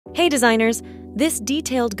Hey designers! This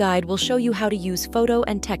detailed guide will show you how to use photo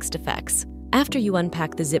and text effects. After you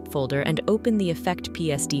unpack the zip folder and open the Effect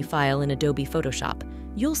PSD file in Adobe Photoshop,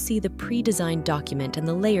 you'll see the pre-designed document and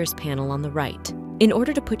the Layers panel on the right. In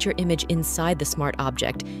order to put your image inside the smart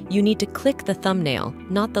object, you need to click the thumbnail,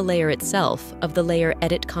 not the layer itself, of the layer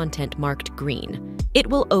Edit Content marked green. It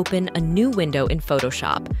will open a new window in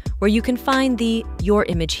Photoshop where you can find the Your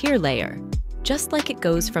Image Here layer. Just like it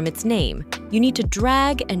goes from its name, you need to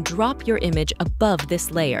drag and drop your image above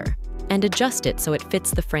this layer and adjust it so it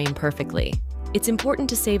fits the frame perfectly. It's important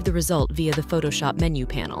to save the result via the Photoshop menu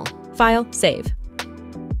panel. File, Save.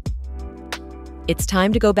 It's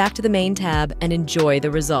time to go back to the main tab and enjoy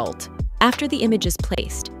the result. After the image is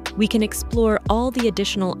placed, we can explore all the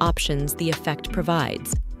additional options the effect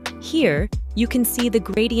provides. Here, you can see the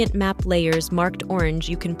gradient map layers marked orange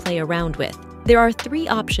you can play around with. There are 3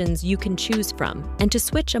 options you can choose from, and to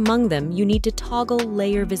switch among them, you need to toggle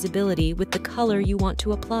layer visibility with the color you want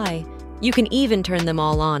to apply. You can even turn them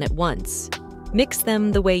all on at once. Mix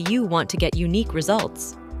them the way you want to get unique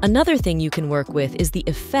results. Another thing you can work with is the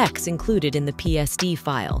effects included in the PSD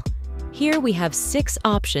file. Here we have 6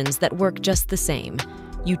 options that work just the same.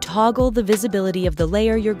 You toggle the visibility of the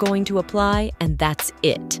layer you're going to apply, and that's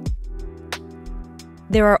it.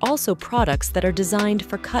 There are also products that are designed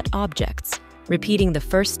for cut objects. Repeating the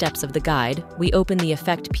first steps of the guide, we open the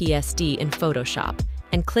Effect PSD in Photoshop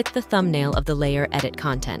and click the thumbnail of the layer Edit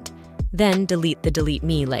Content. Then delete the Delete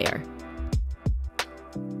Me layer.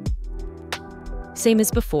 Same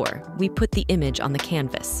as before, we put the image on the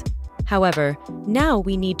canvas. However, now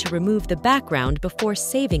we need to remove the background before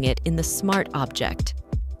saving it in the Smart object.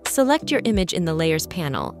 Select your image in the Layers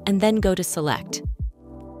panel and then go to Select,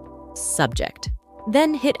 Subject.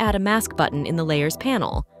 Then hit Add a Mask button in the Layers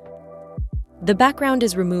panel. The background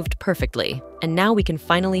is removed perfectly, and now we can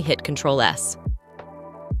finally hit Ctrl+S.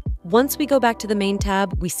 Once we go back to the main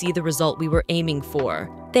tab, we see the result we were aiming for.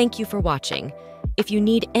 Thank you for watching. If you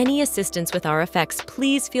need any assistance with our effects,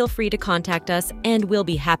 please feel free to contact us and we'll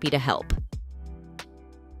be happy to help.